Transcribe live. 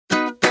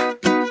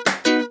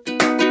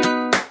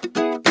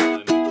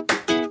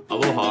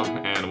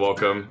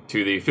welcome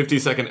to the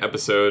 52nd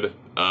episode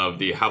of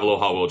the Have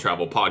Aloha Will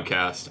Travel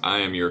podcast. I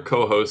am your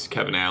co-host,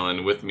 Kevin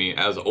Allen. With me,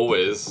 as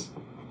always,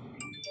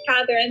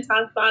 Catherine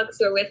Tossbox.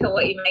 We're with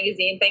Hawaii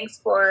Magazine. Thanks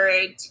for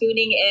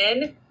tuning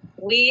in.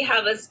 We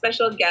have a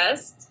special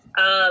guest.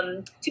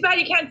 Too bad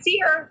you can't see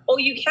her. Oh,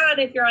 you can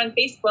if you're on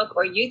Facebook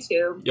or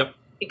YouTube. Yep.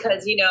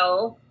 Because, you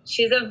know,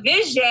 she's a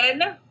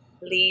vision.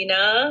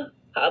 Lena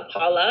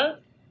Paula.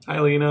 Hi,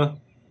 Lena.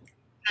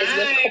 Is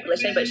with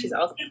Coalition, but she's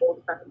also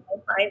old friend.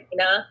 Hi,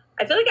 Lena.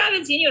 I feel like I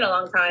haven't seen you in a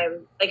long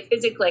time.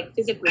 Physically.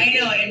 I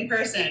know, in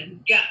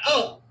person. Yeah.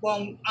 Oh,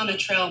 well, on a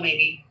trail,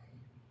 maybe.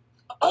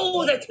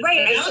 Oh, that's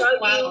right. I saw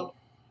wow.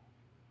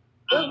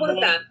 What was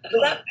that?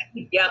 Was that?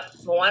 Yeah,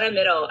 Moana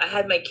Middle. I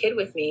had my kid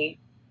with me.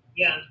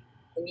 Yeah.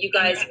 And you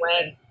guys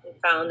went and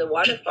found the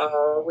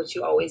waterfall, which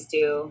you always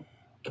do.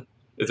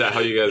 Is that how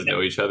you guys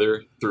know each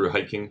other? Through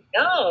hiking?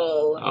 No.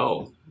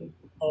 Oh.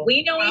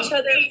 We know each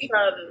other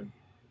from...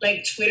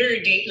 like Twitter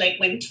date, like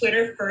when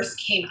Twitter first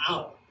came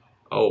out.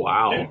 Oh,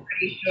 wow. I'm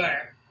pretty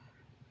sure.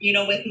 You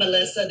know, with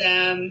Melissa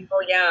them.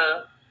 Oh,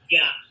 yeah.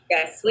 Yeah.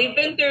 Yes, we've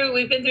been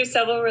through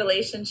several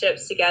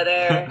relationships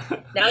together.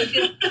 Now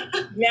she's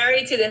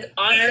married to this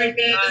awesome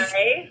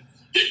guy.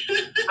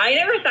 I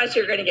never thought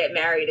you were going to get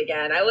married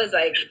again. I was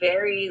like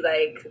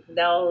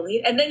no.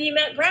 And then you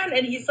met Brent,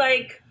 and he's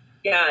like,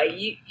 yeah,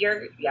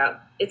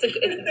 it's a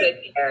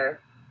good pair.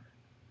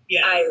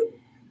 Yeah.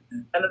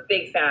 I'm a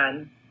big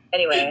fan.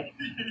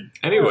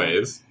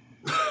 Anyways.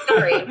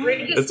 Sorry,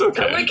 it's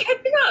okay. We're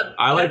catching up.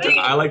 I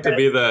like to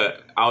be the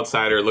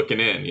outsider looking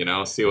in,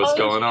 see what's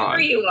going on. Sure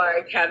you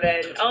are,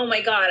 Kevin. Oh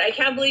my God, I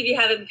can't believe you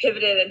haven't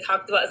pivoted and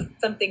talked about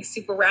something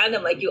super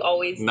random like you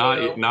always do.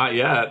 Not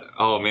yet.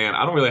 Oh man,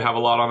 I don't really have a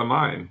lot on the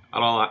mind. I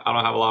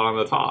don't have a lot on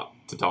the top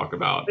to talk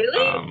about.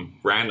 Really?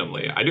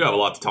 Randomly, I do have a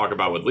lot to talk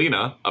about with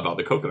Lena about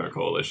the Coconut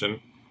Coalition.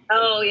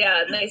 Oh,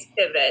 yeah. Nice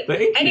pivot.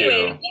 Thank you.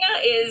 Lena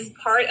is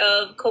part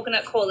of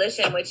Coconut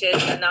Coalition, which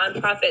is a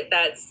nonprofit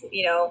that's,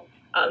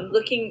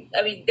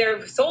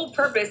 their sole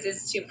purpose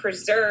is to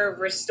preserve,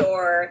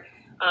 restore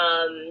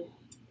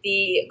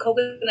the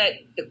Cocoa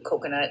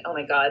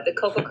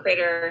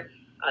Crater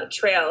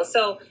Trail.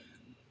 So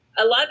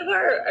a lot of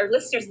our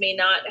listeners may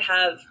not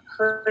have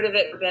heard of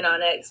it or been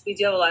on it. We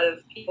do have a lot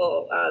of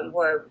people who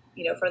are,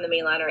 from the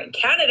mainland or in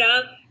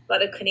Canada. A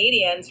lot of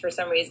Canadians for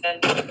some reason,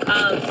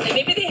 and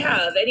maybe they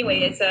have. Anyway,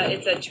 it's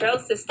a trail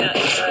system.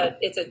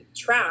 It's a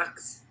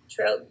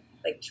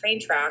train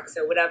tracks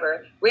or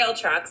whatever, rail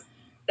tracks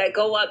that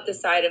go up the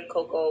side of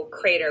Cocoa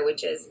Crater,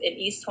 which is in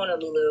East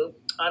Honolulu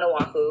on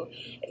Oahu.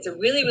 It's a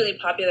really, really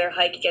popular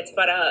hike. It gets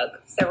about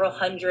several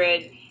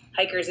hundred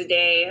hikers a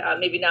day.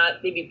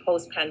 Maybe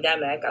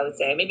post-pandemic, I would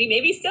say.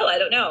 Maybe still, I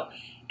don't know.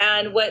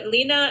 And what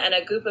Lena and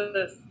a group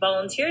of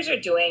volunteers are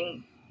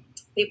doing,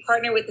 they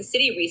partnered with the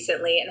city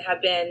recently and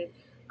have been,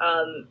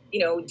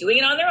 doing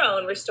it on their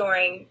own,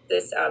 restoring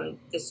this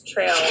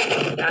trail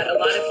that a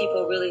lot of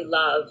people really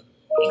love,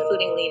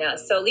 including Lena.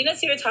 So Lena's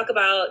here to talk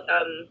about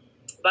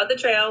the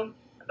trail,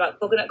 about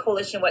Coconut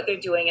Coalition, what they're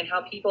doing, and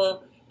how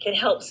people can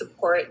help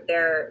support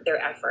their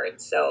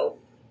efforts. So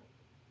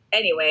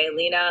anyway,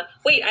 Lena,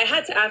 wait, I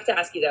have to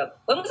ask you though,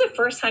 when was the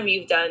first time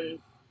you've done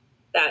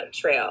that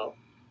trail?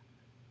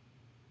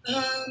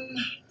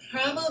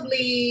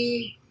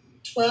 Probably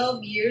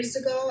 12 years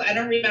ago. I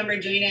don't remember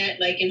doing it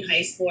like in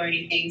high school or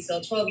anything.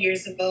 So 12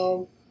 years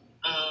ago,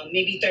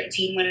 maybe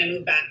 13 when I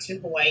moved back to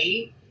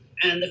Hawaii.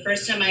 And the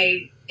first time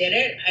I did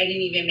it, I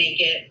didn't even make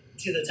it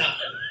to the top.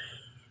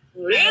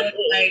 Really? I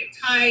was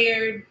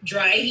tired,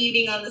 dry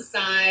heaving on the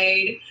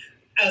side.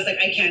 I was like,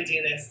 I can't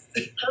do this.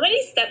 How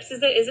many steps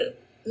is it? Is it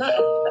not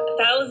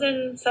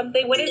 1,000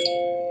 something? What is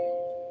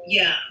it?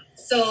 Yeah.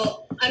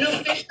 So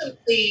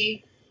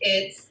unofficially,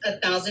 it's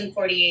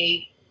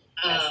 1,048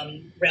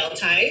 rail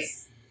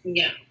ties.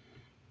 Yeah.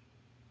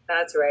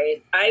 That's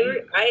right.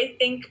 I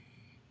think,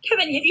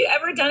 Kevin, have you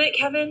ever done it,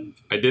 Kevin?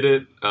 I did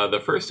it. The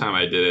first time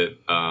I did it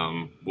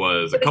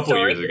was a couple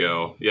years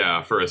ago.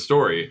 Yeah, for a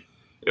story.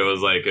 It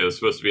was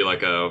supposed to be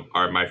like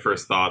my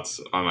first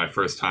thoughts on my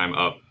first time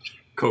up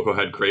Cocoa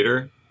Head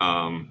Crater.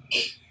 And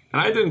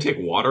I didn't take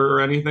water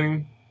or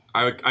anything.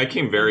 I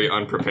came very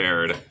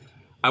unprepared.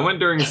 I went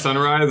during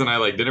sunrise and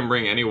I didn't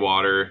bring any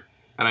water.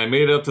 And I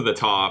made it up to the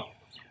top.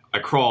 I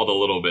crawled a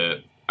little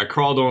bit. I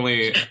crawled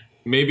only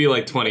maybe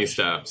 20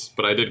 steps,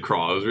 but I did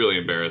crawl. It was really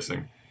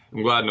embarrassing.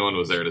 I'm glad no one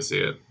was there to see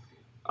it.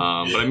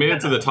 But I made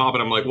it to the top,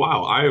 and I'm like,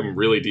 wow, I am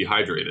really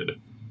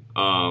dehydrated.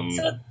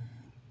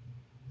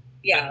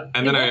 Yeah.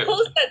 And then we'll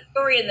post that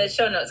story in the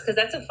show notes because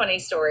that's a funny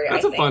story.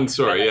 That's a fun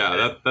story,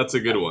 yeah. That's a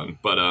good one.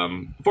 But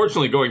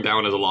fortunately, going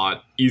down is a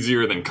lot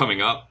easier than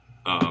coming up.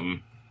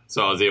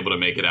 So I was able to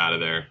make it out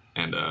of there.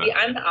 And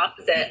I'm the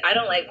opposite. I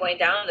don't like going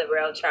down the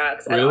rail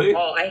tracks really? at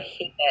all. I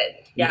hate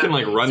it. Yeah. You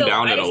can run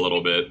down it a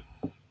little bit.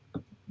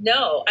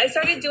 No, I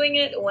started doing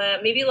it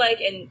when maybe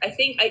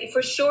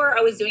for sure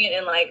I was doing it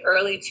in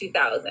early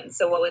 2000s.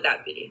 So what would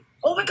that be?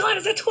 Oh my God,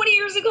 is that 20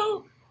 years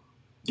ago?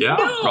 Yeah,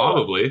 no.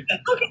 Probably.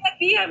 How can that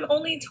be? I'm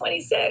only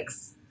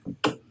 26.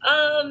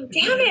 Damn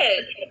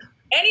it.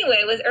 Anyway,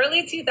 it was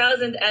early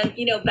 2000s,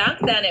 and back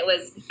then it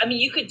was. I mean,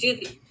 you could do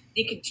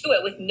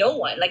it with no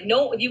one. Like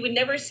you would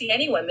never see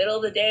anyone. Middle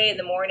of the day, in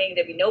the morning,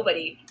 there'd be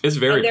nobody. It's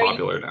very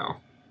popular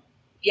now.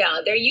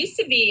 Yeah, there used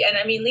to be, and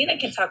I mean, Lena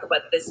can talk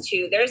about this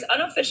too. There's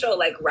unofficial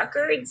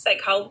records,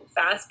 how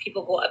fast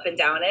people go up and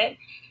down it.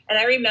 And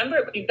I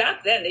remember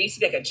back then there used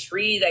to be a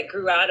tree that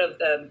grew out of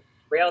the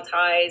rail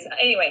ties.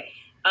 Anyway,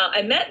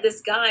 I met this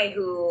guy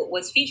who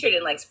was featured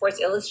in Sports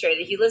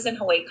Illustrated. He lives in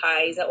Hawaii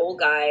Kai. He's an old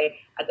guy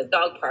at the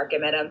dog park. I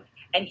met him,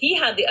 and he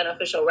had the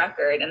unofficial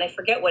record, and I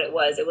forget what it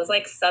was. It was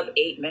sub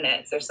 8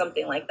 minutes or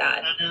something like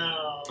that.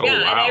 Oh.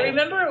 Yeah, wow. And I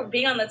remember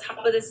being on the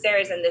top of the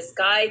stairs, and this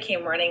guy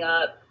came running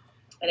up.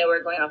 I know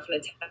we're going off on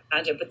a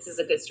tangent, but this is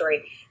a good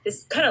story.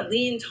 This kind of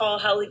lean, tall,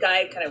 howly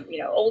guy, kind of,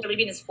 older,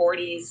 maybe in his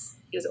 40s.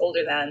 He was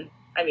older then.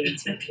 I mean,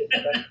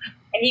 and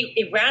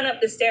he ran up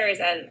the stairs,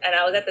 and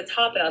I was at the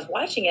top, and I was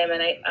watching him,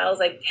 and I was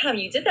like, damn,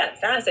 you did that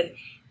fast. And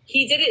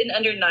he did it in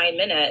under 9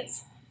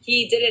 minutes.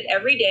 He did it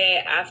every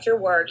day after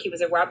work. He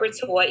was a Roberts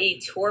Hawaii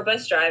tour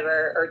bus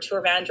driver or tour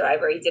van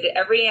driver. He did it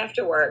every day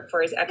after work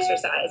for his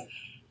exercise.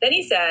 Then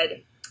he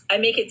said, I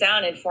make it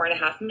down in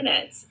 4.5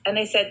 minutes. And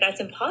I said,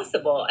 that's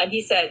impossible. And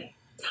he said,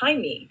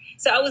 time me.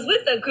 So I was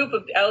with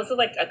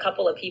a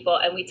couple of people,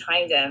 and we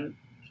timed him.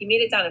 He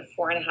made it down in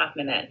 4.5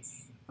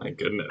 minutes. My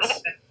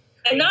goodness.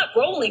 And not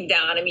rolling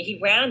down. I mean, he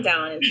ran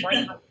down in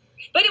 4.5.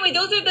 But anyway,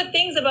 those are the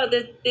things about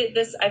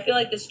this. I feel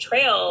like this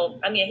trail.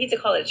 I mean, I hate to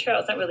call it a trail.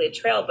 It's not really a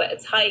trail, but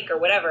it's hike or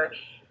whatever.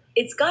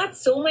 It's got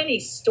so many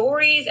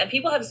stories, and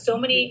people have so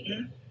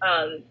many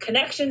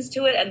connections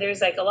to it. And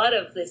there's a lot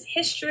of this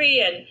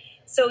history. And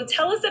so,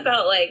 tell us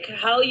about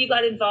how you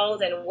got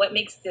involved and what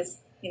makes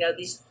this,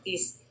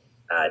 these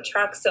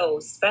tracks so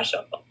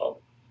special.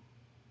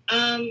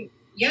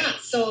 Yeah,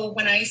 so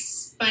when I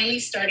finally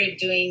started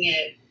doing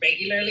it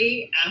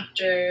regularly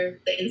after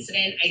the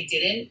incident, I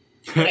didn't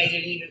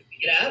even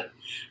pick it up.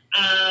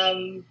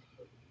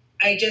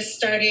 I just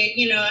started,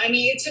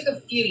 it took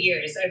a few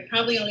years. I've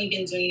probably only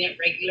been doing it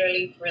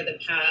regularly for the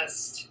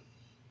past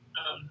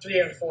 3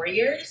 or 4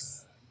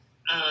 years.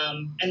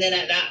 And then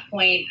at that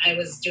point, I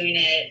was doing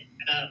it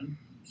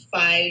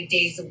 5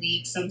 days a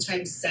week,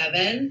 sometimes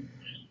 7.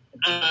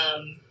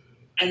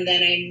 And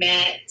then I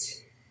met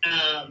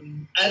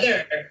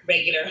other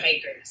regular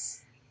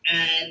hikers.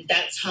 And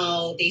that's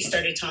how they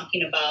started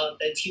talking about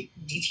the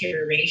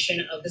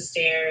deterioration of the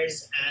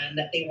stairs, and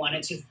that they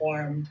wanted to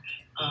form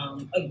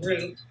a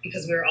group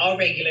because we were all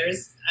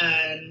regulars.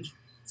 And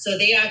so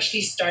they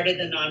actually started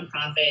the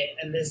nonprofit.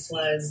 And this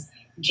was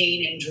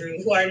Jane and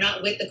Drew, who are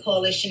not with the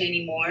coalition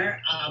anymore,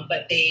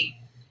 but they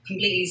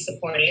completely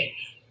support it.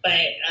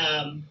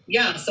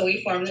 But so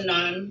we formed the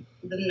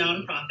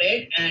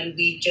nonprofit, and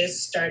we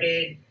just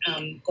started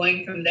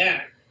going from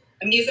there.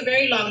 I mean, it's a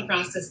very long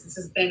process. This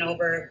has been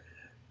over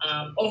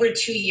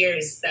 2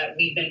 years that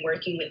we've been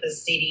working with the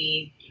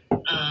city,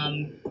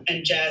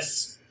 and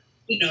just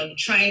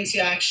trying to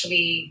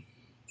actually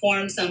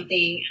form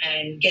something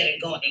and get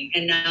it going.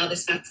 And now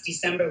this past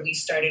December, we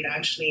started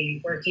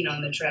actually working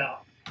on the trail.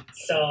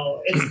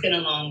 So it's been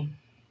a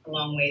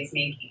long ways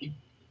making.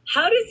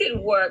 How does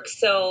it work?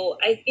 So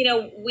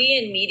we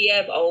in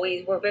media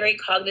we're very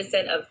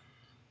cognizant of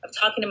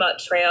talking about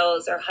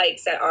trails or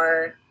hikes that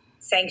are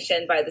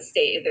sanctioned by the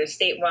state, either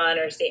state run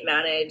or state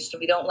managed.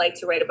 We don't like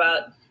to write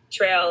about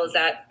trails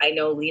that I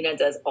know Lena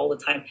does all the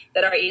time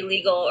that are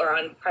illegal or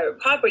on private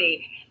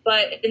property.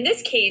 But in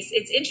this case,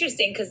 it's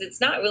interesting because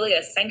it's not really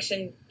a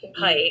sanctioned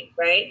hike,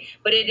 right?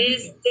 But it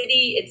is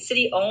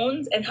city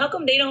owned. And how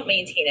come they don't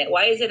maintain it?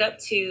 Why is it up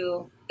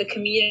to the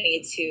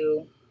community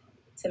to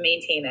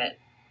maintain it?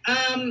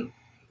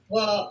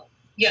 Well,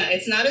 yeah,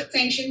 it's not a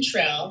sanctioned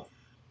trail.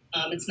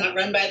 It's not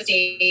run by the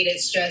state.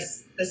 It's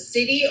just the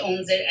city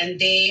owns it, and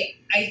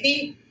I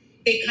think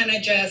they kind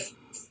of just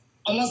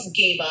almost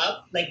gave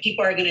up.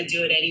 People are going to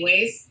do it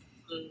anyways.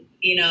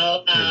 They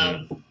know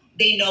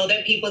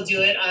that people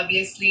do it,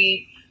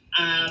 obviously,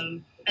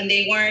 and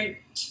they weren't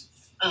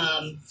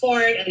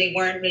for it, and they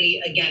weren't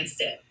really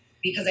against it,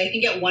 because I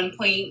think at one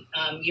point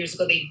years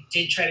ago they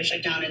did try to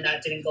shut down, and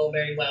that didn't go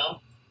very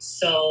well.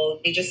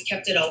 So they just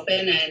kept it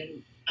open,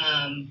 and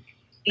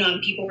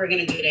and people were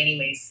going to do it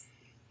anyways.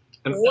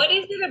 What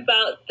is it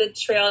about the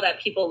trail that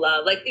people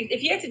love?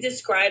 If you had to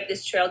describe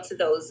this trail to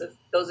those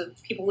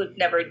of people who've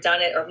never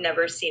done it or have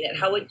never seen it,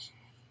 how would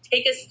you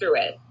take us through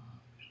it?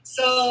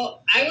 So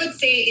I would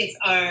say it's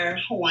our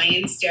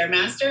Hawaiian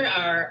Stairmaster,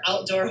 our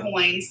outdoor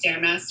Hawaiian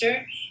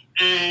Stairmaster.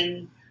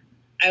 And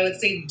I would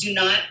say do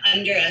not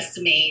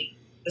underestimate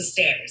the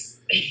stairs,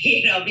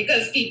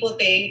 because people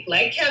think,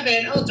 like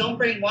Kevin, oh, don't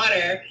bring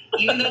water.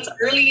 Even though it's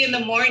early in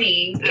the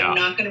morning, yeah. I'm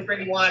not going to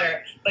bring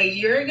water. But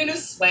you're going to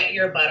sweat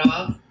your butt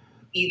off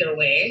either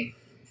way.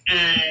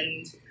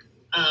 And,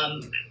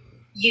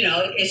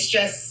 it's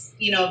just,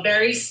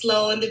 very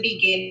slow in the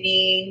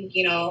beginning,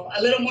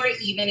 a little more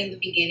even in the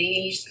beginning,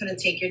 and you just kind of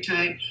take your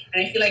time.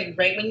 And I feel like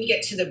right when you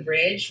get to the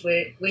bridge,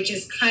 which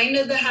is kind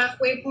of the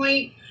halfway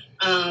point,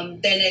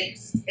 then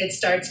it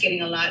starts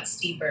getting a lot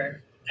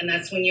steeper. And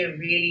that's when you're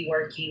really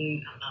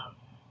working,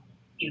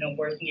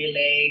 working your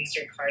legs,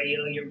 your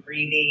cardio, your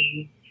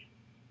breathing.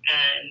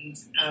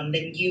 And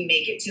then you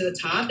make it to the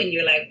top and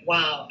you're like,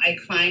 wow, I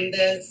climbed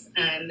this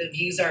and the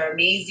views are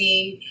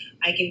amazing.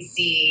 I can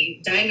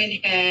see Diamond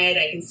Head.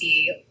 I can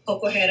see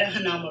Coco Head at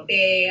Hanama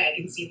Bay. I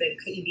can see the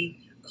Kaiwi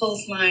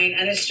coastline.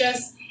 And it's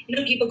just,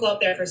 people go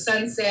up there for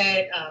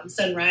sunset,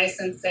 sunrise,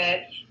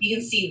 sunset. You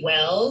can see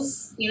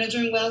whales,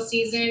 during whale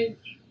season.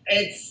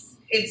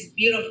 It's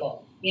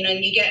beautiful,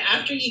 and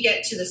after you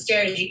get to the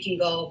stairs, you can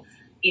go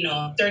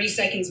 30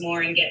 seconds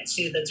more and get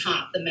to the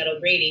top, the metal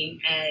grating,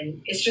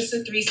 and it's just a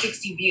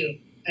 360 view.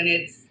 And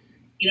it's,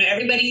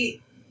 everybody,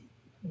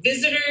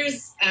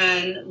 visitors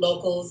and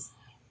locals,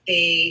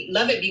 they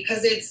love it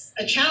because it's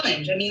a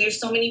challenge. I mean, there's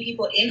so many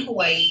people in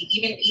Hawaii,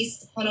 even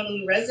East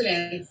Honolulu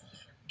residents,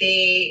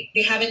 they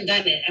haven't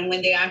done it. And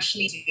when they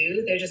actually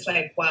do, they're just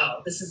like,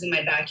 wow, this is in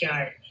my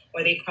backyard.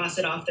 Or they cross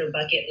it off their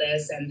bucket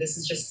list, and this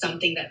is just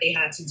something that they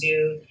had to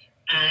do.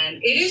 And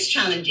it is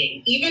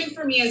challenging. Even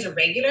for me as a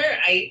regular,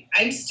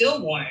 I'm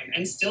still worn.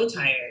 I'm still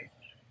tired.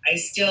 I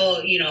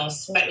still,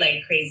 sweat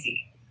like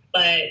crazy.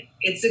 But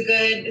it's a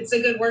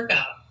good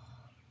workout.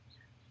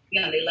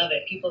 Yeah, they love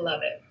it. People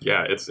love it.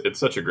 Yeah, it's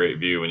such a great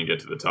view when you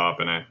get to the top,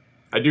 and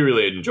I do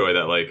really enjoy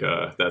that, like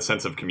that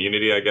sense of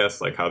community, I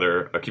guess, like how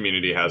a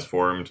community has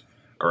formed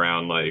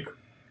around, like,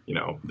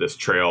 this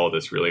trail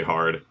that's really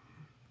hard.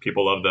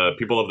 People love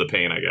the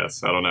pain, I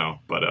guess. I don't know,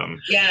 but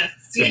yes,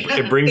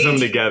 it brings them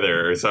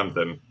together or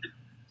something.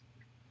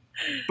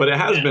 But it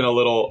has been a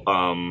little,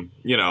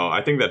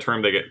 I think that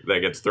term that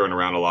gets thrown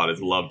around a lot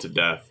is love to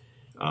death,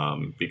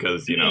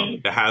 because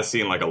it has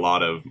seen like a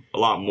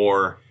lot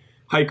more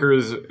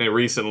hikers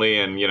recently,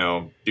 and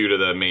due to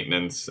the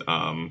maintenance.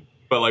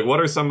 But like,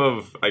 what are some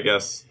of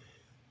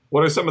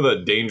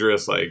the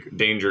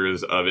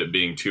dangers of it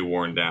being too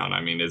worn down?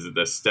 I mean, is it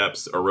the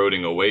steps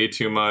eroding away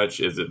too much?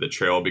 Is it the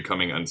trail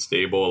becoming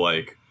unstable?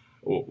 Like,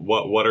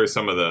 what are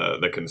some of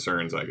the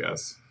concerns, I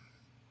guess?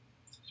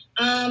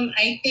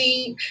 I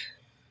think,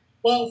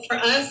 well, for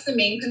us, the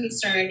main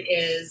concern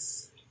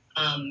is,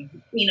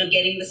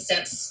 getting the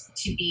steps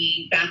to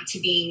be back to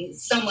being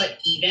somewhat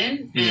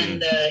even,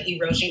 and the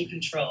erosion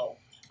control.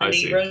 And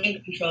the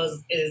erosion control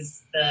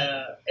is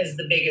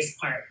the biggest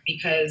part,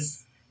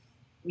 because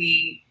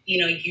you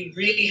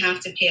really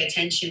have to pay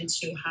attention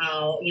to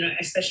how,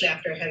 especially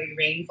after heavy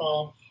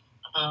rainfall,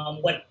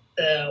 what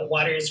the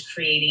water is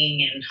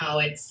creating and how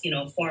it's,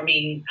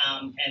 forming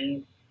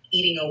and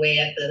eating away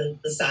at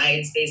the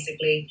sides,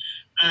 basically.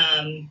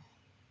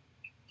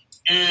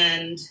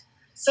 And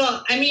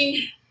so, I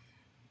mean,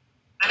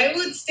 I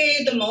would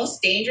say the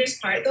most dangerous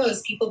part, though,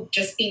 is people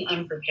just being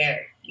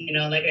unprepared.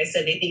 Like I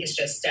said, they think it's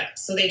just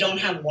steps. So they don't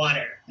have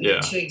water. They're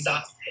too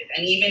exhausted.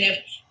 And even if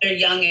they're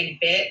young and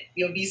fit,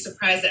 you'll be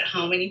surprised at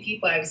how many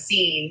people I've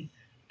seen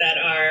that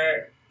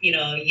are,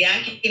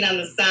 yakking on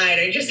the side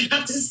or just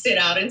have to sit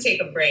out and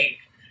take a break,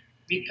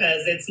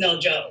 because it's no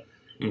joke.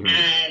 Mm-hmm.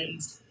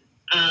 And,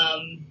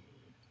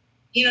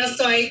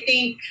 so I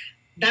think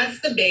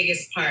that's the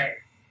biggest part.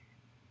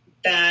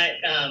 That,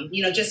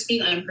 just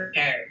being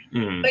unprepared.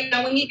 Mm-hmm.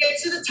 But when you get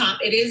to the top,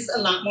 it is a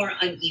lot more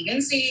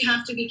uneven. So you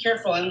have to be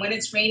careful. And when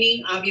it's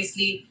raining,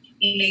 obviously,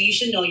 you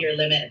should know your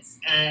limits.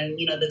 And,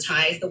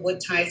 the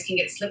wood ties can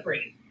get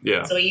slippery.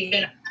 Yeah. So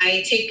even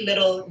I take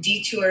little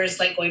detours,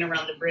 like going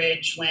around the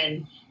bridge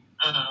when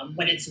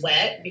it's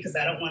wet, because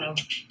I don't want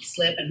to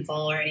slip and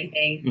fall or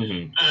anything.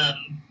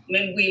 Mm-hmm.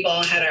 When we've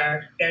all had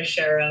our fair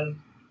share of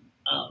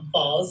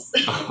falls,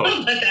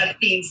 but that's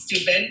being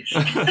stupid.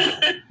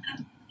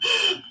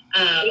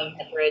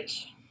 That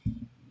bridge.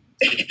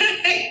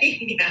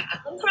 Yeah.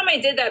 One time I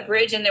did that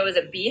bridge and there was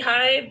a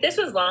beehive. This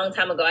was a long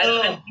time ago.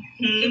 Were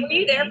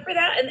you there for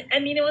that? And I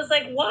mean, it was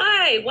like,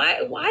 why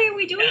are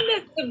we doing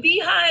this? The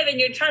beehive, and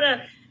you're trying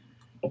to.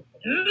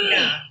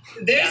 Yeah,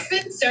 there's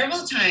been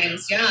several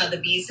times. Yeah, the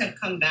bees have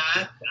come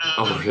back.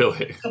 Oh,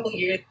 really? A couple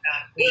years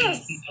back, we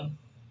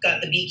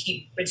got the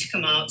beekeeper to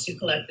come out to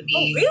collect the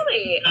bees. Oh,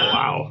 really?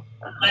 Wow.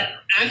 But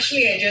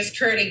actually, I just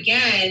heard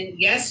again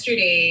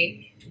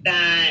yesterday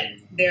that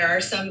there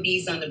are some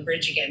bees on the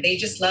bridge again. They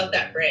just love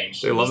that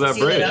bridge. They love that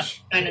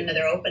bridge. Find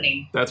another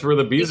opening. That's where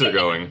the bees are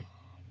going. You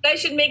guys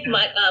should make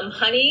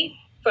honey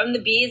from the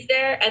bees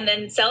there and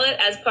then sell it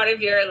as part of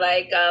your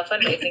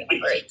fundraising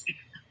efforts.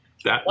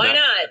 Why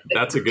not?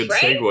 That's a good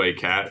segue,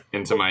 Kat,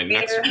 into my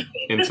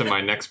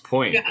next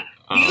point. Yeah.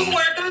 You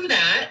work on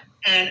that,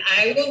 and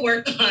I will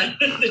work on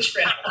the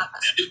trail.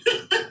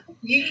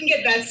 You can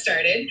get that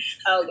started.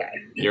 Okay.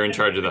 You're in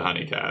charge of the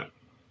honey, Kat.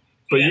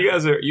 But you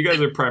guys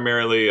are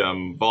primarily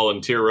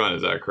volunteer run,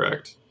 is that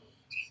correct?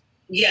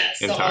 Yes.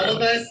 So entirely. All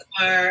of us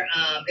are.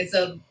 It's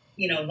a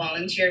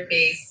volunteer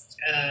based,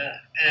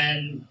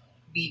 and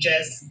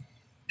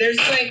there's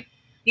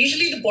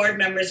usually the board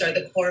members are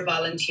the core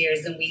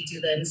volunteers, and we do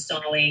the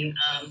installing.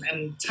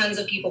 And tons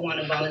of people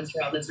want to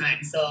volunteer all the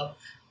time. So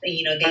they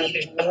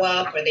either show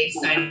up or they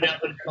sign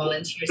up with the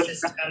volunteer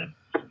system,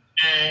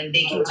 and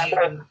they can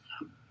do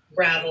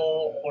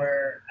gravel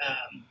or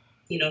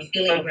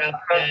filling gravel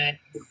beds.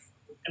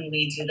 And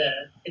we do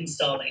the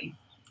installing.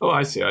 Oh,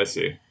 I see.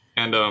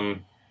 And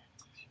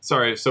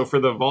sorry. So for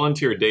the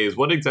volunteer days,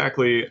 what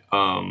exactly,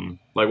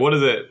 like, what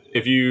is it?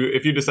 If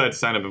you decide to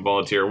sign up and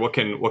volunteer, what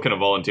can a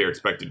volunteer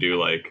expect to do?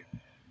 Like,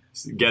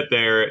 get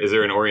there? Is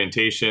there an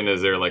orientation?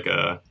 Is there like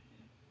a?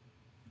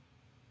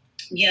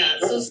 Yeah,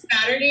 so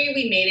Saturday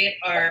we made it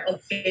our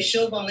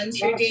official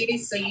volunteer day.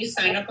 So you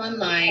sign up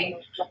online.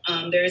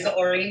 There is an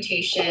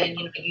orientation.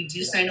 You know, you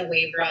do sign a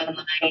waiver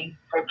online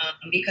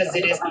because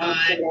it is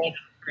hot. You know,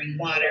 bring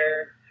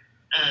water.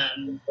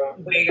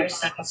 Wear your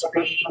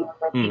sunscreen.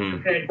 Be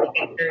prepared to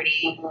get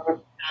dirty.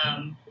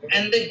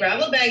 And the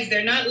gravel bags,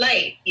 they're not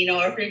light. You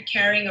know, or if you're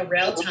carrying a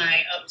rail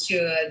tie up to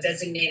a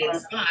designated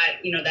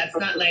spot, you know, that's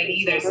not light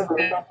either. So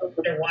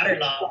they're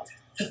waterlogged.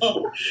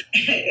 So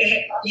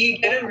you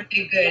get a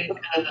really good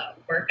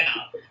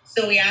workout.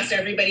 So we asked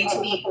everybody to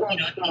be, you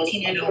know,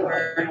 18 and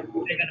over. They're going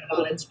to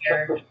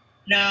volunteer.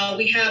 Now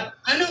we have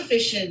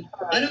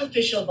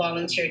unofficial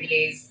volunteer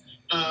days.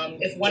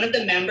 If one of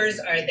the members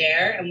are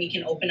there and we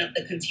can open up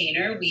the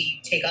container, we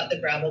take out the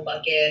gravel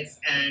buckets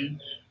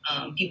and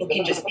people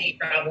can just take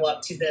gravel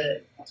up to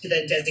the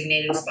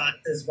designated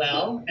spots as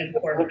well and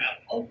pour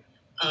gravel.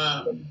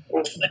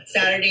 But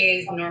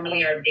Saturdays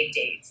normally are big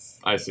days.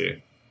 I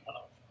see.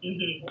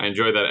 I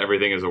enjoy that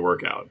everything is a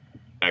workout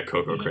at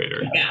Coco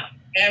Crater. Yeah,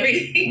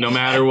 everything. No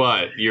matter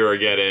what,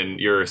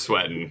 you're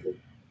sweating.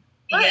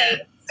 Yeah.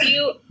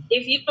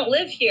 If you don't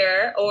live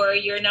here or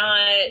you're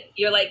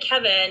like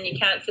Kevin, you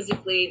can't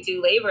physically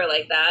do labor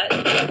like that.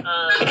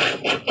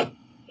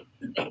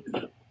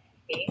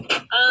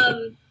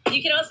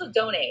 You can also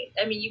donate.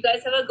 I mean, you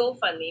guys have a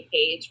GoFundMe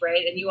page,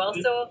 right? And you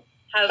also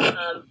have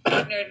not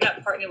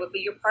partnered with,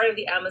 but you're part of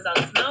the Amazon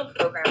Smile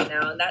program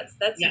now, and that's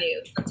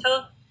new.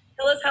 So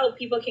tell us how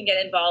people can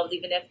get involved,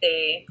 even if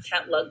they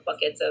can't lug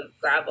buckets of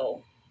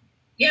gravel.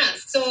 Yeah,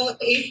 so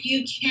if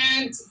you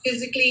can't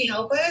physically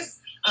help us,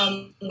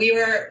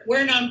 we're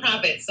a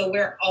nonprofit, so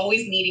we're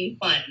always needing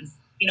funds.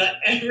 You know,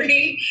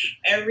 every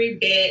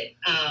bit,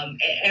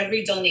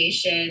 every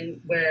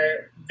donation,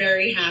 we're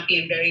very happy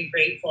and very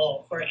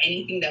grateful for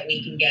anything that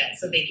we can get.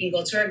 So they can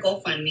go to our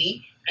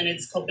GoFundMe, and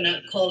it's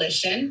Coconut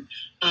Coalition.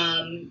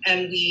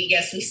 And we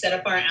set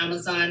up our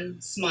Amazon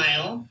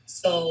Smile.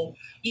 So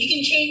you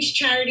can change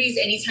charities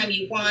anytime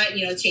you want,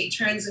 you know, take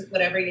turns with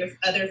whatever your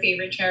other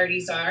favorite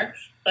charities are.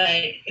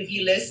 But if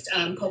you list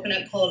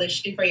Coconut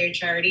Coalition for your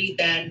charity,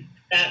 then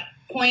that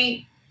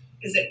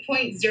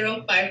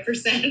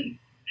 0.05%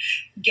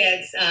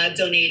 gets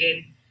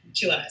donated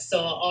to us. So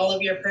all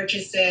of your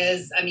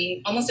purchases, I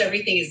mean, almost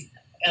everything is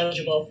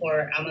eligible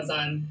for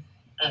Amazon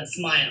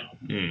Smile.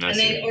 And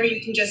then, or you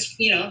can just,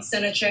 you know,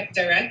 send a check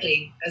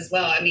directly as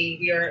well. I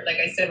mean, like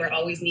I said, we're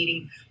always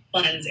needing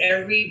funds.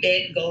 Every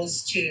bit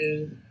goes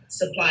to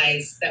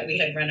supplies that we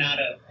had run out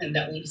of and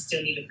that we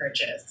still need to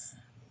purchase.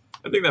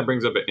 I think that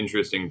brings up an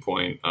interesting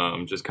point.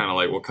 Just kind of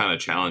like what kind of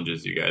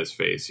challenges you guys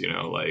face, you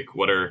know, like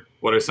what are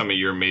some of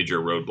your major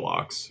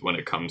roadblocks when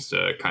it comes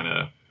to kind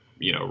of,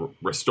 you know,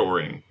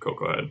 restoring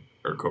Coco Head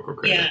or Coco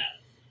Crater? Yeah.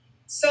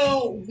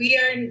 So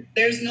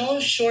there's no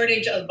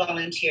shortage of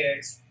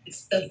volunteers.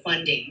 It's the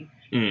funding,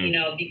 you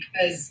know,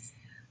 because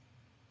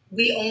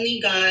we only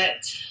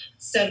got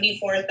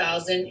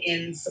 $74,000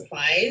 in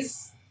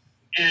supplies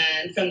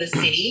and from the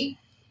city,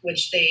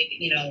 which they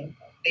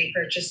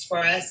purchased for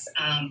us.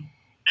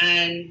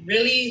 And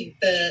really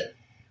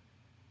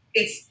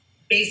it's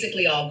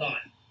basically all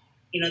gone.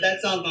 You know,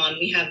 that's all gone.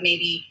 We have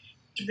maybe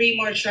 3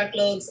 more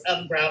truckloads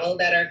of gravel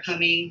that are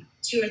coming,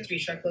 2 or 3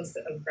 truckloads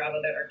of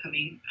gravel that are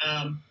coming.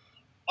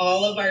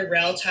 All of our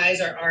rail ties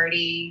are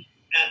already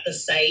at the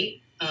site.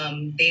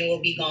 They will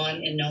be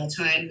gone in no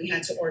time. We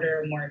had to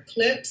order more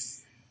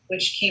clips,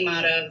 which came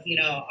out of, you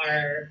know,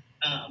 our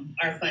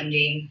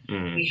funding.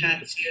 We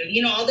had to,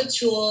 you know, all the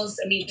tools,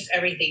 I mean, just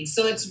everything.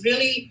 So it's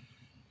really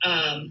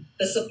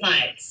the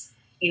supplies.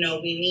 You know,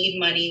 we need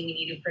money. We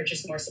need to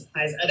purchase more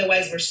supplies.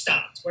 Otherwise, we're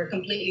stopped. We're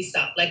completely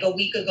stopped. Like a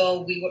week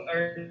ago,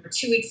 or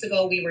 2 weeks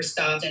ago, we were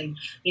stopped, and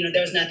you know,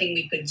 there was nothing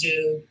we could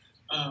do.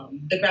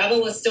 The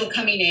gravel was still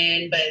coming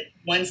in, but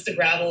once the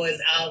gravel is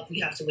out, we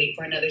have to wait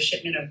for another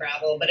shipment of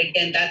gravel. But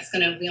again,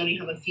 we only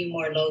have a few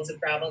more loads of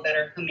gravel that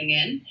are coming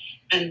in,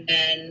 and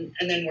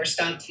then we're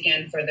stopped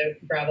again for the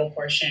gravel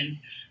portion.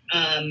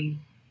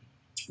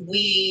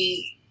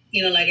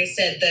 You know, like I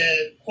said,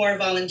 the core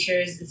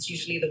volunteers, it's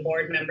usually the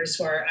board members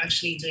who are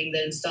actually doing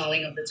the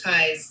installing of the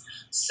ties.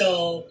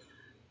 So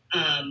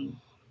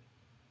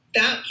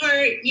that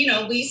part, you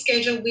know, we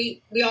schedule,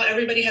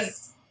 everybody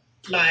has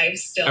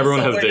lives still. Everyone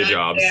so has day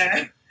jobs.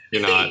 There.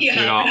 You're not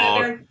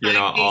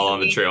all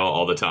on the trail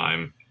all the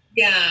time.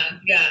 Yeah.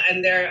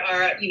 And there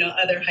are, you know,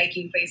 other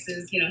hiking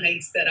places, you know,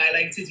 hikes that I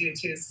like to do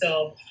too.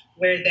 So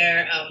we're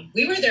there.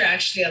 We were there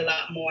actually a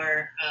lot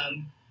more,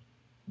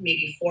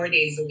 maybe 4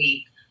 days a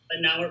week. But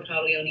now we're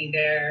probably only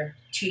there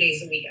 2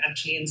 days a week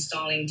actually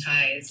installing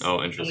ties.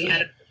 Oh, interesting. And we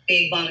had a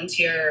big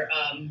volunteer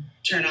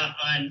turnout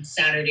on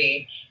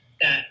Saturday,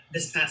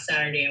 this past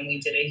Saturday, and we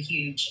did a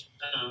huge,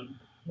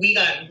 we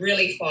got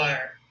really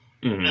far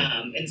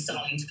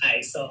installing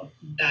ties. So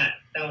that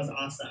was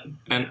awesome.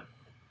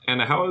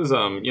 And how is,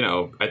 you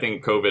know, I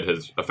think COVID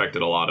has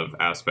affected a lot of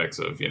aspects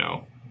of, you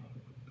know,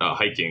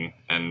 hiking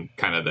and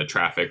kind of the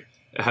traffic.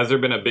 Has there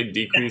been a big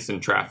decrease in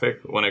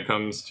traffic when it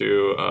comes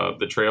to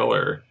the trail,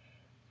 or?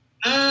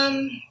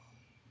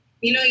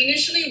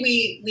 Initially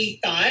we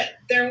thought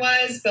there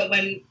was, but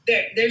when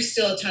there's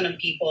still a ton of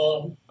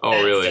people.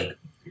 Oh, really?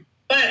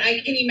 But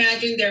I can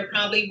imagine there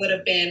probably would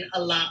have been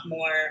a lot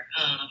more,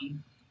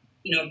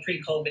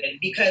 pre-COVID,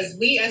 because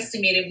we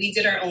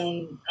did our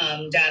own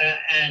data,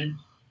 and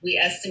we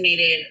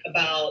estimated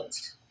about,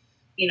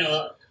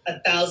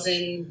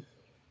 1,000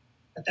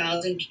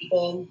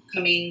 people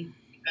coming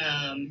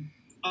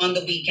on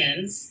the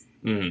weekends.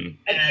 Mm-hmm.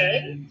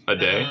 And, a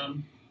day?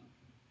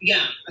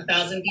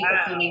 1,000 people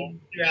coming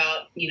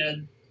throughout,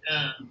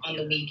 on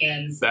the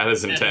weekends. That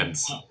is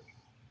intense.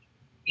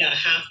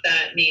 Half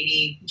that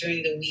maybe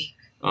during the week,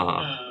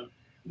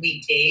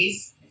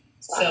 weekdays.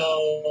 Wow.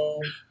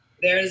 So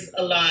there's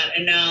a lot.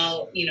 And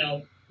now,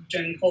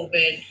 during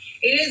COVID,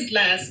 it is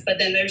less, but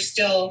then there's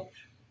still,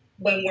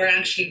 when we're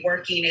actually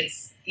working,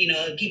 it's,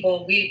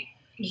 people, you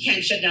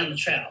can't shut down the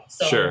trail.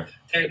 So sure.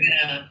 They're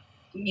going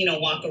to,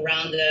 walk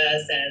around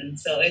us. And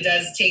so it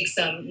does take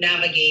some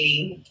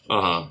navigating.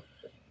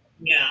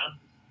 Yeah.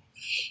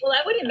 Well,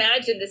 I would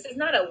imagine this is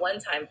not a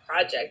one-time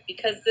project,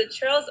 because the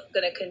trail's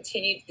going to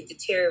continue to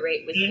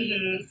deteriorate with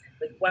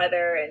with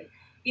weather and,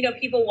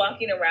 people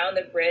walking around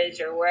the bridge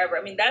or wherever.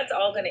 I mean, that's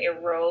all going to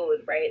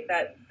erode, right?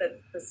 That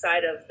the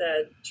side of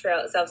the trail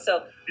itself.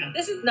 So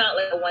this is not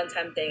like a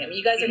one-time thing. I mean,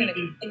 you guys are going to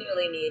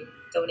continually need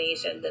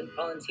donations and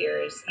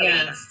volunteers.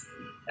 Yes.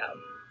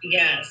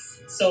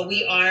 Yes. So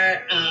we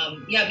are,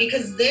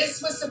 because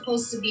this was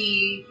supposed to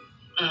be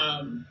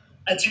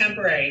a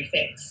temporary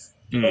fix.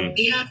 But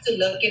we have to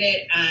look at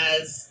it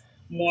as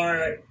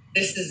more,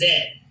 this is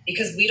it,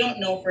 because we don't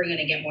know if we're going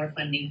to get more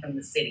funding from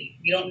the city.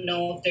 We don't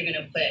know if they're going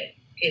to put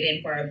it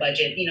in for our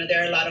budget.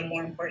 There are a lot of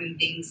more important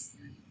things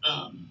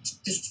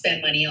to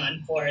spend money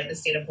on for the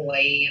state of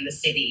Hawaii and the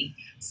city.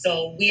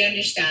 So we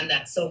understand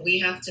that. So we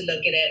have to look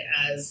at it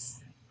as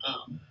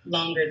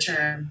longer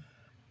term,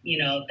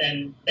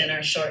 than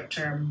our short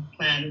term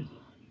plan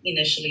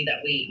initially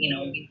that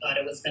we thought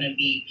it was going to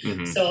be.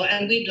 So,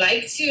 and we'd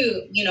like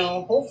to,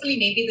 hopefully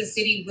maybe the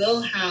city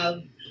will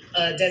have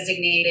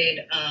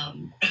designated,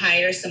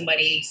 hire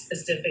somebody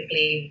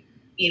specifically,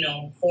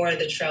 for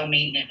the trail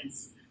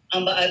maintenance.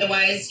 But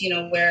otherwise,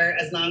 where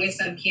as long as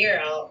I'm here,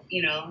 I'll,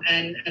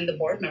 and the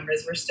board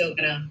members, we're still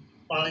going to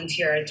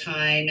volunteer our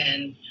time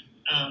and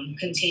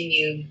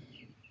continue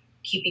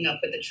keeping up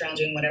with the trail,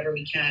 doing whatever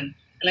we can.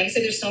 And like I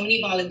said, there's so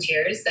many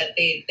volunteers that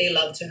they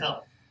love to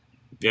help.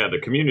 Yeah, the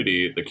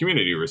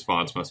community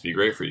response must be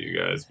great for you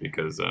guys,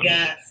 because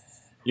yes.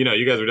 You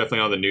guys were definitely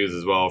on the news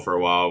as well for a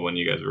while when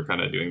you guys were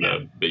kind of doing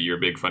your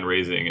big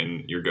fundraising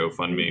and your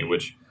GoFundMe,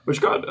 which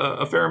got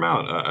a fair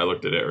amount. I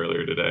looked at it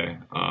earlier today.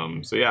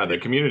 So yeah, the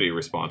community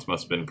response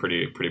must have been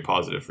pretty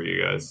positive for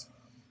you guys.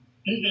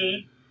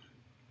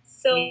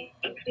 So do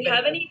you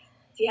have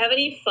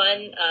any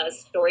fun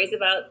stories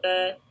about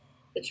the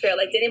trail?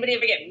 Like, did anybody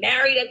ever get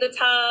married at the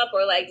top,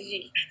 or like, did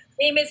you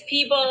famous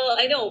people?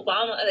 I know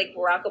Obama, like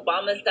Barack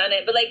Obama's done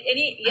it, but like,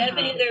 you have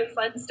any other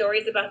fun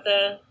stories about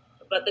the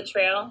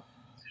trail?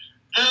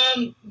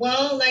 There's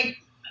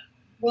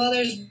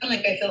one,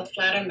 like I fell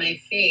flat on my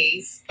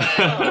face.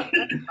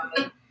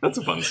 That's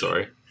a fun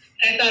story.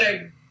 I thought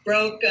I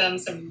broke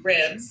some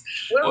ribs.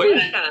 Where was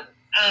that?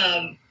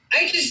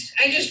 I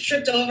just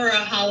tripped over a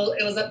hollow.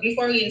 It was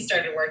before we even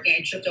started working.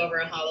 I tripped over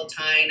a hollow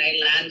tine. I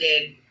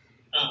landed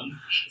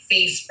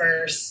face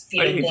first,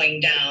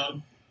 going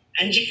down.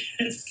 And just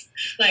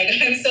like,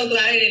 I'm so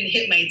glad I didn't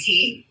hit my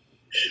teeth.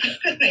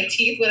 My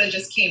teeth would have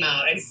just came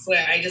out. I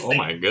swear. I just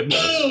my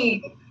goodness.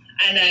 Boom.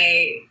 And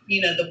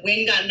the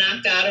wind got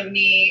knocked out of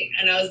me,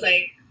 and I was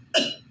like,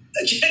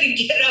 I tried to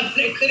get up,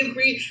 and I couldn't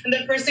breathe. And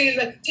the first thing is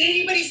like, did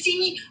anybody see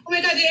me? Oh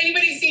my God, did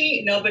anybody see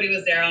me? Nobody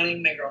was there. Only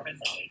my girlfriend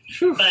saw me.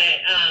 Whew.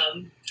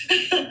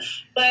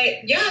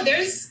 But yeah,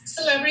 there's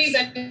celebrities.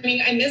 I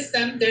mean, I miss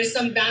them. There's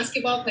some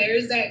basketball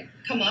players that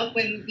come up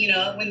when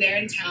they're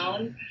in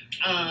town.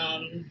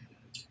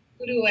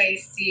 Who do I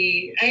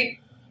see?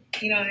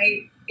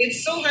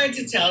 It's so hard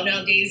to tell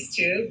nowadays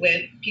too,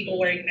 with people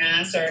wearing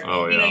masks, or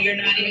you're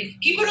not even.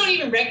 People don't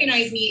even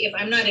recognize me if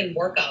I'm not in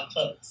workout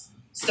clothes.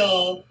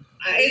 So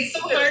it's so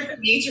hard for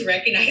me to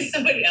recognize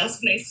somebody else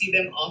when I see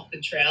them off the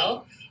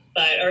trail,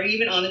 or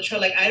even on the trail.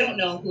 Like, I don't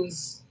know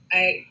who's.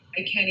 I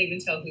can't even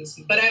tell who's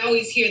who. But I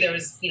always hear there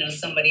was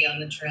somebody on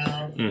the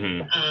trail.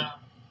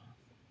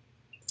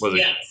 Was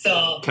it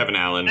so Kevin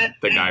Allen,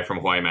 the guy from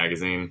Hawaii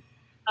Magazine?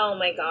 Oh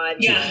my God!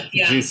 Yeah.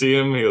 Did you see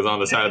him? He was on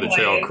the side of the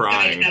trail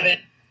crying.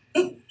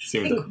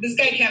 This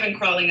guy Kevin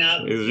crawling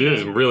up.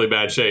 He's in really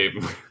bad shape.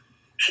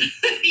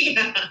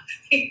 Yeah,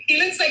 he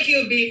looks like he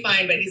would be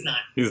fine, but he's not.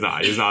 He's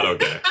not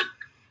okay.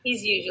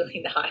 He's usually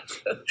not.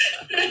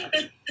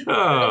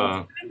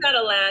 Oh. I'm not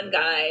a land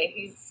guy.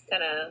 He's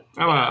kind of.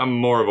 I'm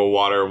more of a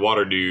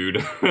water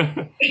dude.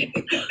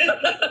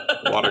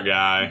 Water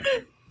guy.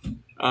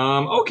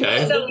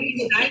 Okay. So,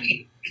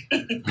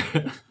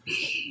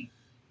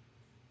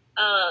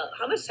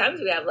 How much time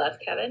do we have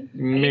left, Kevin? Are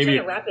you Maybe trying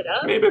to wrap it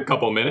up? maybe a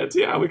couple minutes.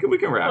 Yeah, we can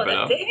wrap it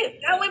up.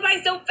 That went by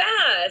so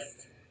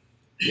fast.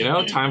 You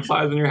know, time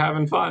flies when you're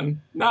having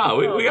fun. No,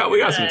 we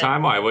got some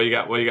time. Why? What you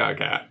got,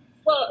 Kat?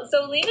 Well,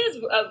 so Lena's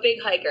a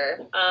big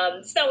hiker.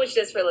 It's not what she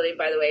does for a living,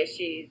 by the way.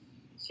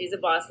 She's a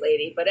boss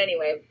lady, but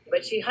anyway,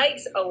 she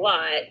hikes a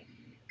lot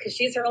because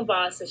she's her own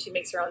boss, so she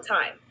makes her own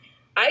time.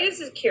 I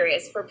just was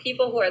curious, for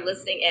people who are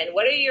listening in,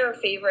 what are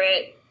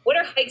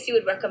hikes you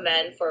would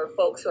recommend for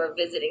folks who are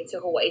visiting to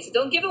Hawaii? So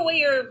don't give away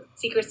your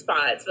secret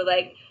spots, but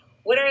like,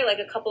 what are like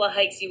a couple of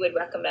hikes you would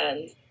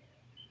recommend?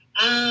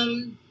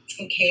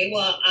 Okay,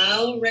 well,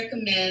 I'll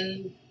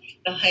recommend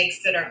the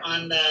hikes that are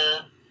on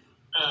the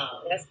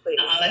yes, please.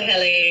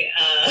 Alahele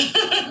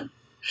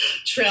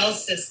trail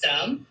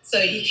system, so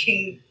you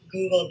can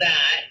Google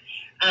that.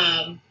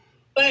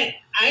 But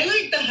I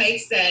like the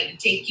hikes that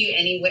take you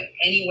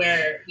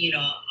anywhere,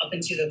 up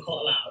into the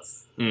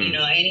Ko'olaus.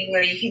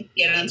 Anywhere you can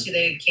get onto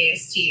the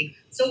KST.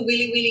 So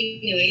Wili Wili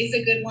Nui is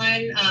a good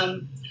one.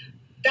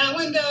 That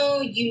one,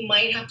 though, you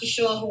might have to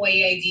show a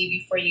Hawaii ID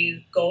before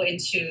you go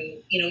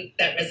into,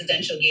 that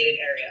residential gated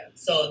area.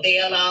 So they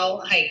allow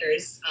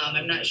hikers.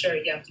 I'm not sure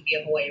you have to be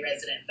a Hawaii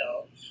resident,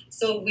 though.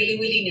 So Wili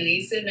Wili Nui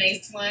is a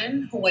nice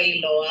one. Hawaii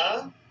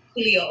Loa,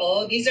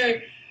 Kuli'o'o. These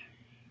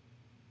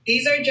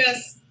are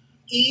just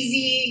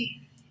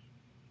easy.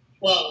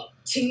 Well,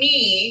 to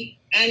me,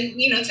 and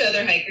to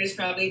other hikers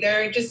probably,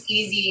 they're just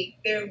easy.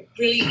 They're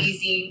really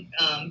easy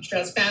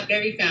trails,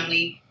 very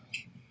family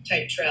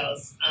type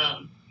trails.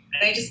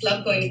 And I just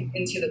love going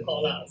into the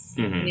Ko'olaus.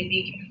 Mm-hmm. And if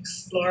you can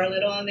explore a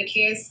little on the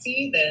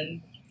KST,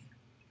 then,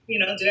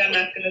 I'm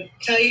not going to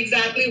tell you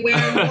exactly where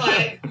and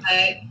what,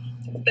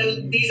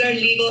 but these are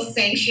legal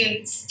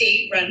sanctioned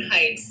state-run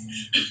hikes.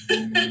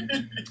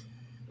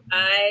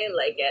 I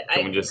like it.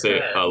 Can we just say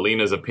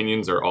Lena's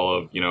opinions are all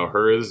of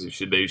hers?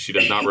 She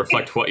does not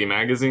reflect Hawaii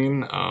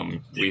Magazine.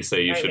 We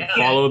say you should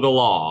follow the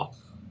law.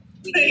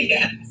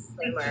 Yes.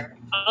 Disclaimer.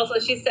 Also,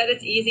 she said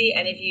it's easy,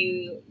 and if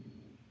you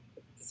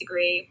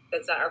disagree,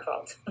 that's not our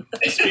fault.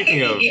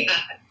 Speaking of,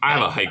 I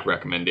have a hike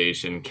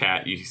recommendation.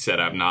 Kat, you said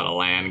I'm not a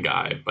land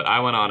guy, but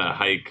I went on a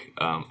hike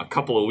a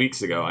couple of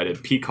weeks ago. I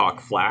did Peacock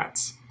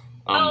Flats.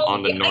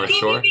 On the North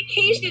Shore. I gave you a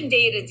vacation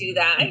day to do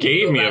that.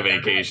 Gave me a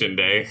vacation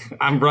day.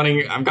 I've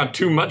got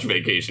too much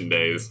vacation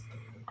days.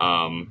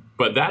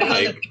 But that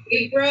hike.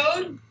 Big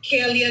Road,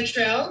 Kealia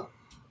Trail.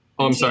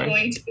 Oh, I'm sorry.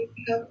 Going to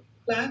Peacock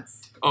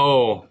Flats.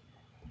 Oh,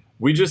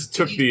 we just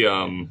took the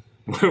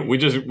we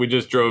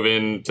just drove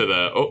into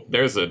the. Oh,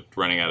 there's a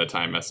running out of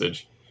time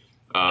message.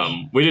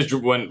 We just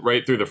went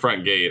right through the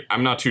front gate.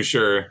 I'm not too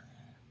sure.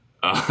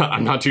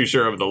 I'm not too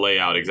sure of the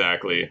layout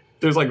exactly.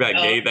 There's like that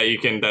gate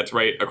that's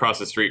right across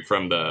the street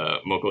from the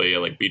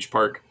Mokuleia beach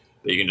park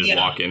that you can just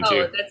walk into.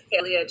 Oh, that's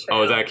Kealia Trail.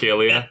 Oh, is that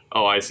Kealia? Yeah.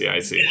 Oh, I see. Yeah.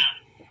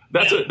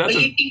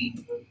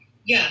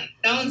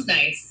 That one's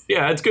nice.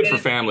 Yeah, it's good for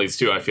families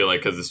too, I feel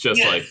like, because it's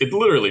just it's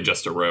literally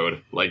just a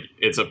road. Like,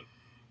 it's a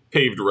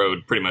paved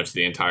road pretty much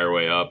the entire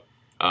way up.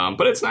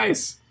 But it's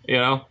nice,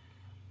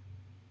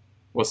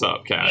 What's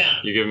up, Kat? Yeah.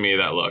 You giving me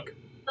that look.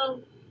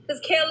 Because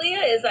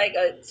Kealia is like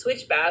a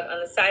switchback on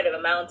the side of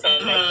a mountain,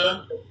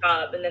 at the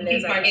top, and then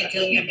there's Target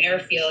Dillingham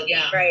Airfield,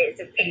 right. It's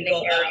a picnic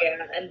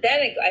area, and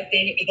then I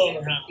think it goes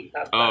around.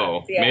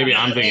 Oh, maybe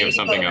I'm thinking of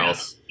something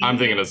else. I'm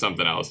thinking of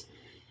something else.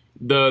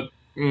 Wasn't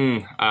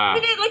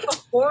it like a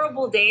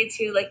horrible day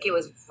too? Like it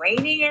was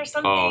raining or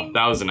something? Oh,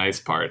 that was the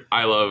nice part.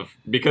 I love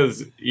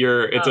because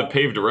it's a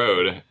paved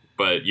road,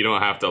 but you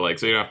don't have to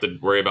so you don't have to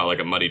worry about like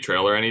a muddy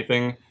trail or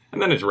anything.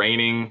 And then it's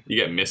raining. You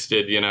get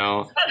misted, It's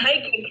not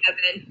hiking,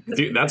 Kevin.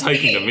 Dude, that's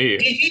hiking to me.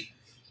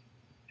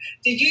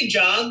 Did you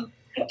jog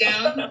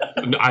down?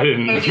 I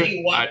didn't. Or did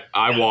you walk?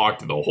 I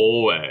walked the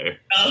whole way.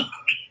 Oh,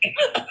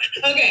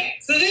 okay.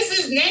 So this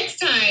is next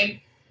time.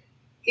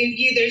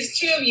 There's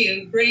two of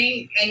you,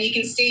 and you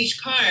can stage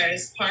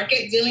cars. Park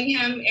at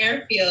Dillingham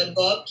Airfield.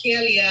 Go up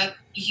Kealia.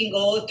 You can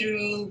go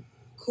through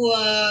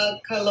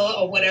Kuakaloa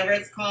or whatever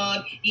it's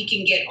called. You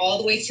can get all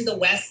the way to the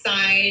west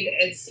side.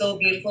 It's so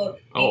beautiful.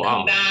 You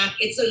come back.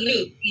 It's a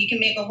loop. You can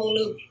make a whole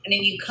loop, and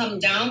then you come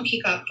down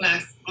Peacock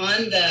Flats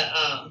on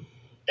the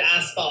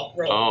asphalt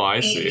road. Oh, I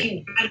see. You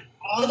can run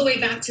all the way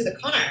back to the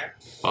car.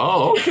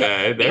 Oh,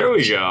 okay. There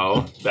we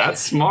go.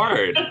 That's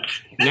smart.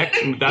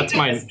 That's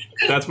my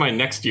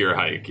next year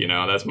hike.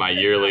 That's my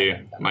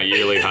yearly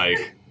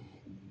hike.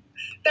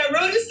 That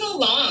road is so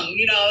long.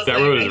 That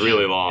road is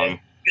really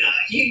long.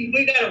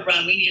 We gotta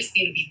run. We just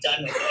need to be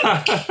done with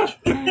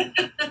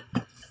it.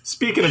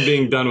 Speaking of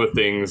being done with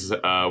things,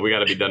 we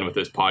gotta be done with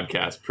this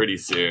podcast pretty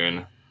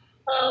soon.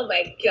 Oh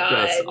my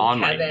god! Just on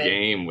my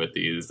game with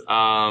these.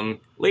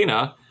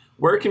 Lena,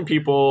 where can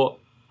people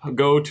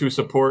go to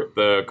support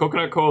the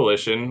Coconut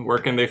Coalition? Where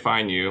can they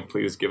find you?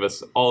 Please give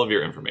us all of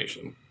your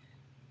information.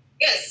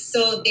 Yes,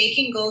 so they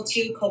can go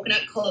to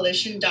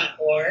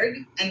coconutcoalition.org,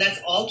 and that's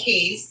all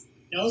K's.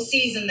 No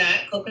C's in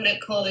that,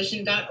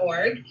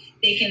 coconutcoalition.org.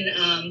 They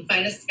can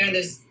find us there.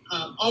 There's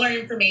all our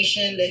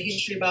information, the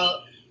history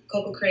about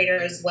Coco Crater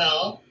as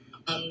well,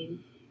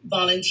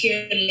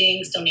 volunteer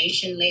links,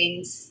 donation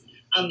links.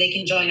 they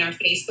can join our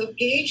Facebook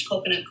page,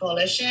 Coconut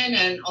Coalition,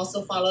 and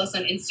also follow us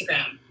on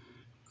Instagram,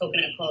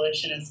 Coconut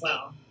Coalition as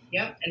well.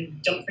 Yep.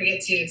 And don't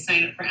forget to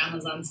sign up for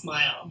Amazon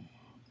Smile,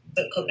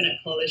 the Coconut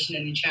Coalition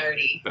and the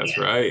charity. That's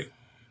right.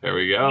 There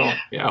we go.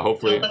 Yeah,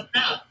 hopefully. Help us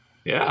out.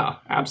 Yeah,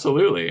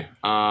 absolutely.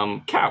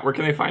 Kat, where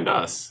can they find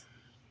us?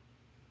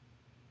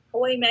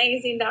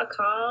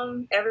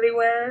 HawaiiMagazine.com,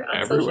 everywhere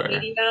on social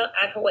media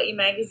at Hawaii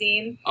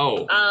Magazine.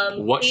 Oh,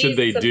 what should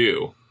they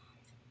do?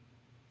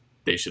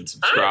 They should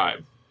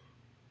subscribe.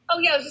 Oh,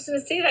 yeah, I was just going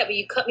to say that, but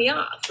you cut me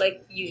off,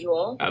 like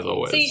usual. As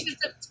always. So you should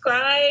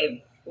subscribe,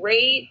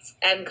 rate,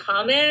 and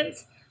comment.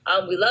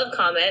 We love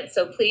comments,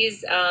 so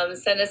please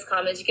send us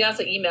comments. You can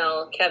also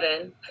email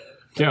Kevin.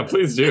 Yeah,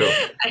 please do.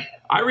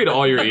 I read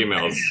all your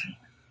emails.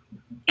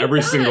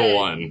 Every single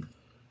one.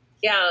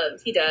 Yeah,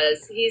 he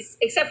does.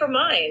 Except for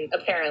mine,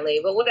 apparently,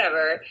 but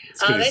whatever.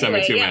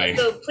 Anyway, many.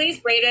 So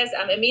please rate us.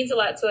 It means a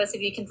lot to us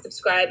if you can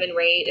subscribe and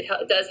rate.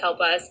 It does help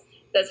us.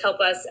 It does help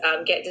us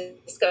get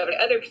discovered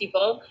by other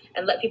people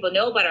and let people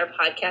know about our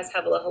podcast,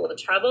 Have Aloha with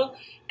Travel.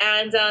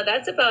 And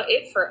that's about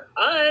it for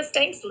us.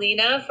 Thanks,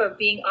 Lena, for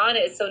being on it.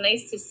 It's so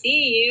nice to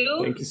see you.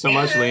 Thank you so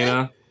much,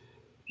 Lena.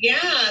 Yeah,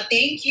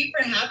 thank you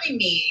for having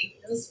me.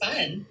 It was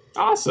fun.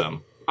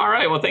 Awesome. All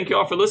right. Well, thank you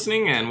all for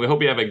listening, and we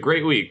hope you have a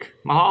great week.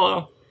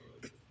 Mahalo.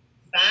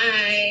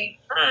 Bye.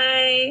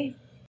 Bye.